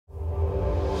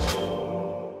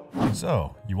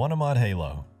So, you want to mod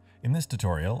Halo? In this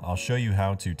tutorial, I'll show you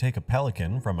how to take a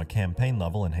Pelican from a campaign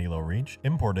level in Halo Reach,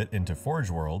 import it into Forge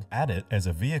World, add it as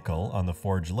a vehicle on the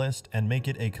Forge list, and make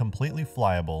it a completely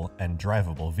flyable and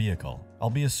drivable vehicle. I'll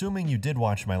be assuming you did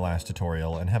watch my last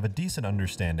tutorial and have a decent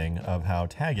understanding of how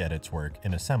tag edits work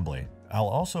in assembly. I'll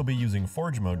also be using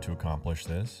Forge Mode to accomplish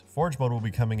this. Forge Mode will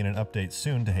be coming in an update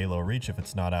soon to Halo Reach if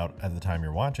it's not out at the time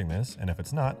you're watching this, and if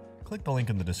it's not, click the link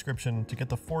in the description to get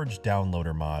the Forge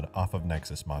downloader mod off of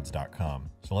nexusmods.com.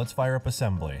 So let's fire up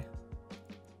assembly.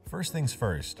 First things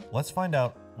first, let's find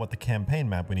out what the campaign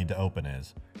map we need to open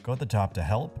is. Go at the top to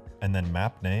help, and then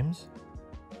map names.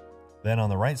 Then on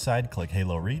the right side, click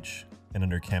Halo Reach, and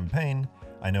under campaign,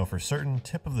 I know for certain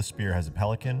tip of the spear has a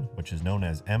Pelican, which is known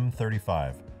as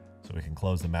M35. So we can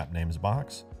close the map names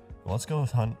box. Let's go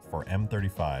hunt for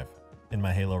M35. In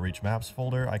my Halo Reach maps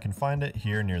folder, I can find it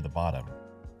here near the bottom.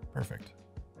 Perfect.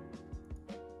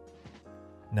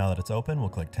 Now that it's open, we'll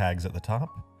click tags at the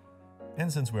top.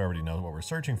 And since we already know what we're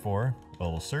searching for,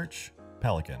 we'll search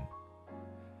Pelican.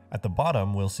 At the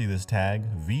bottom, we'll see this tag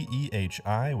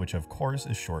VEHI, which of course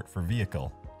is short for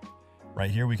vehicle.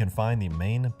 Right here, we can find the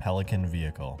main Pelican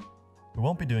vehicle. We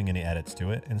won't be doing any edits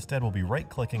to it. Instead, we'll be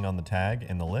right-clicking on the tag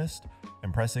in the list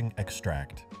and pressing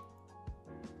extract.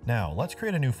 Now, let's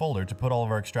create a new folder to put all of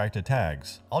our extracted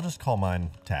tags. I'll just call mine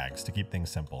tags to keep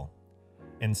things simple.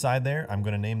 Inside there, I'm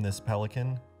going to name this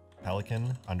Pelican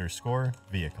underscore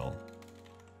vehicle.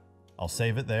 I'll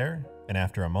save it there, and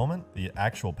after a moment, the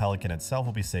actual Pelican itself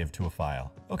will be saved to a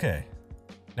file. Okay,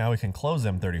 now we can close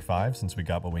M35 since we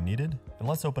got what we needed, and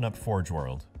let's open up Forge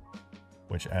World,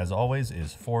 which as always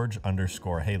is Forge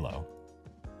underscore Halo.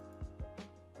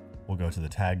 We'll go to the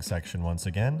tag section once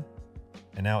again.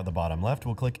 And now at the bottom left,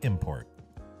 we'll click Import.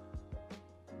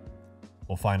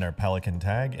 We'll find our Pelican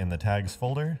tag in the tags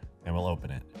folder, and we'll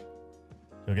open it.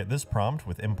 You'll get this prompt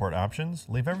with import options.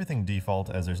 Leave everything default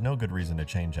as there's no good reason to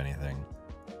change anything.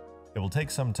 It will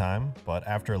take some time, but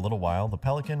after a little while, the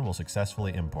Pelican will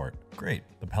successfully import. Great,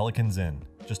 the Pelican's in.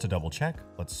 Just to double check,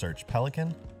 let's search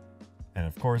Pelican. And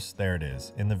of course, there it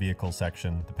is. In the vehicle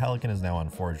section, the Pelican is now on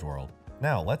Forge World.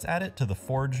 Now, let's add it to the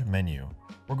Forge menu.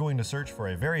 We're going to search for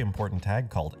a very important tag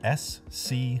called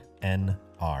SCNR,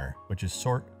 which is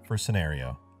short for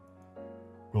scenario.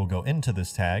 We'll go into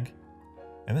this tag,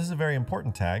 and this is a very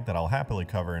important tag that I'll happily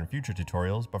cover in future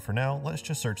tutorials, but for now, let's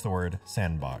just search the word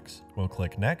sandbox. We'll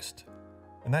click next,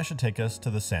 and that should take us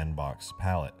to the sandbox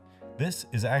palette. This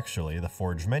is actually the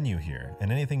Forge menu here,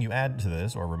 and anything you add to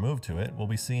this or remove to it will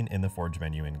be seen in the Forge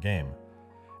menu in-game.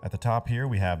 At the top here,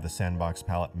 we have the Sandbox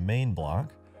Palette main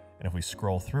block, and if we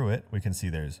scroll through it, we can see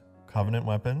there's Covenant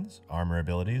weapons, armor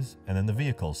abilities, and then the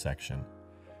vehicles section.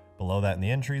 Below that in the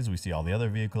entries, we see all the other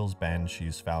vehicles,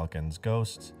 Banshees, Falcons,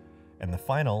 Ghosts, and the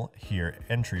final here,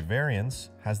 entry variants,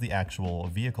 has the actual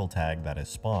vehicle tag that is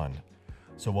spawned.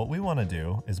 So what we want to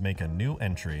do is make a new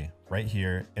entry right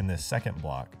here in this second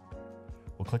block.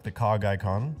 We'll click the cog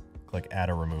icon, click add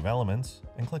or remove elements,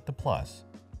 and click the plus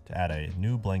to add a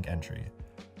new blank entry.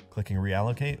 Clicking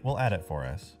reallocate will add it for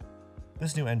us.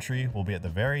 This new entry will be at the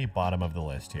very bottom of the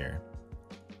list here.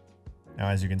 Now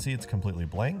as you can see, it's completely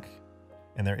blank,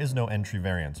 and there is no entry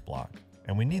variance block.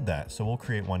 And we need that, so we'll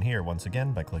create one here once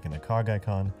again by clicking the cog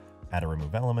icon, add or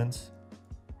remove elements,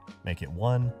 make it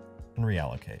 1, and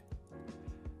reallocate.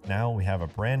 Now we have a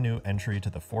brand new entry to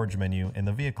the Forge menu in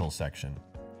the Vehicles section.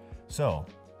 So,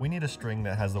 we need a string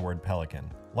that has the word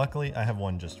Pelican. Luckily, I have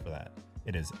one just for that.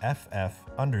 It is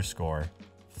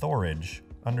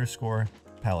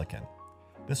ff_Thorage_Pelican.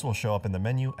 This will show up in the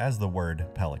menu as the word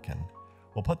Pelican.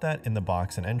 We'll put that in the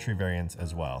box and entry variants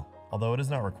as well. Although it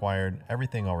is not required,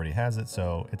 everything already has it,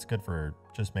 so it's good for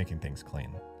just making things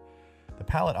clean. The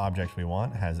palette object we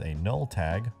want has a null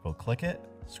tag. We'll click it,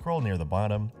 scroll near the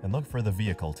bottom, and look for the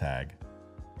vehicle tag,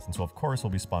 since of course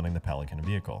we'll be spawning the Pelican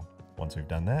vehicle. Once we've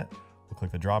done that, we'll click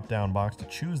the drop-down box to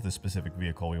choose the specific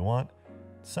vehicle we want.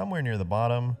 Somewhere near the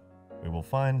bottom, we will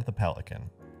find the Pelican.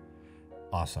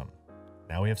 Awesome.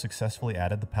 Now we have successfully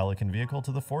added the Pelican vehicle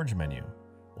to the Forge menu.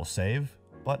 We'll save,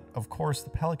 but of course the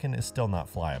Pelican is still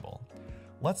not flyable.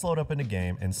 Let's load up into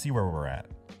game and see where we're at.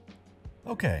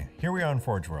 Okay, here we are in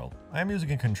Forge World. I am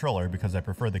using a controller because I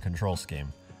prefer the control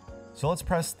scheme. So let's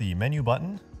press the menu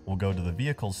button, we'll go to the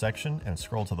Vehicles section and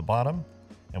scroll to the bottom,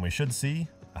 and we should see,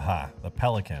 the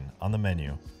Pelican on the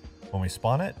menu. When we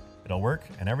spawn it, it'll work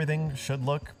and everything should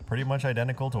look pretty much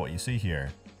identical to what you see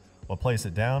here. We'll place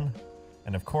it down,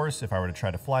 and of course, if I were to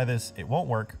try to fly this, it won't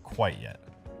work quite yet.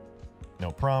 No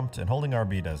prompt, and holding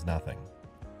RB does nothing.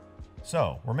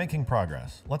 So, we're making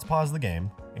progress. Let's pause the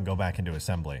game and go back into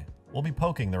assembly. We'll be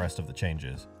poking the rest of the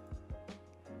changes.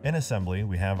 In assembly,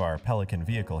 we have our Pelican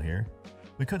vehicle here.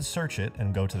 We could search it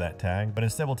and go to that tag, but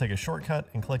instead we'll take a shortcut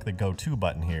and click the Go To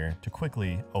button here to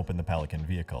quickly open the Pelican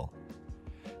vehicle.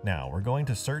 Now, we're going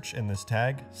to search in this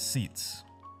tag, seats.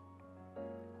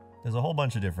 There's a whole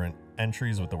bunch of different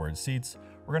entries with the word seats.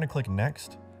 We're going to click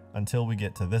next until we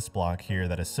get to this block here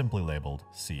that is simply labeled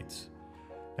seats.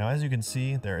 Now, as you can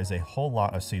see, there is a whole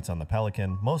lot of seats on the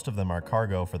Pelican. Most of them are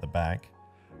cargo for the back,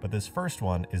 but this first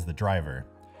one is the driver.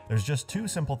 There's just two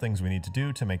simple things we need to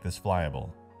do to make this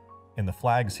flyable. In the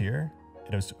flags here,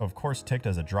 it is of course ticked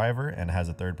as a driver and has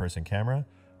a third-person camera,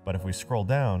 but if we scroll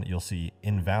down, you'll see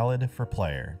invalid for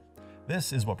player.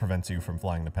 This is what prevents you from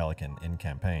flying the Pelican in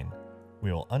campaign.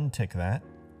 We will untick that,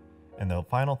 and the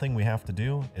final thing we have to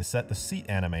do is set the seat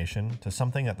animation to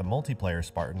something that the multiplayer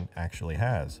Spartan actually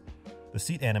has. The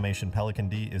seat animation Pelican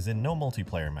D is in no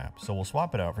multiplayer map, so we'll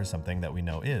swap it out for something that we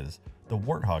know is the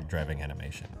Warthog driving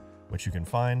animation, which you can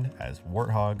find as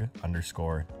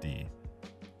Warthog_D.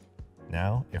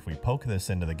 Now, if we poke this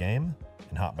into the game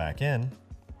and hop back in,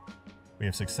 we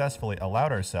have successfully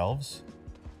allowed ourselves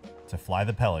to fly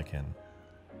the Pelican.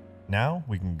 Now,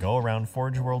 we can go around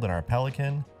Forge World in our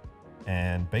Pelican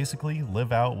and basically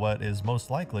live out what is most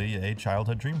likely a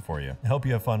childhood dream for you. I hope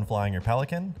you have fun flying your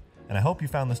Pelican, and I hope you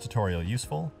found this tutorial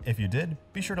useful. If you did,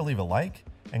 be sure to leave a like,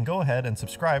 and go ahead and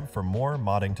subscribe for more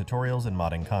modding tutorials and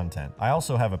modding content. I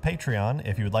also have a Patreon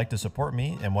if you would like to support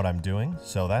me and what I'm doing,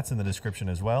 so that's in the description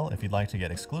as well if you'd like to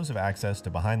get exclusive access to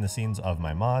behind the scenes of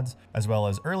my mods, as well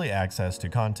as early access to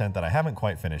content that I haven't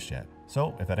quite finished yet.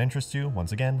 So if that interests you,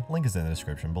 once again, link is in the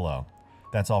description below.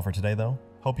 That's all for today though.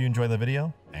 Hope you enjoy the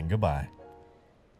video, and goodbye.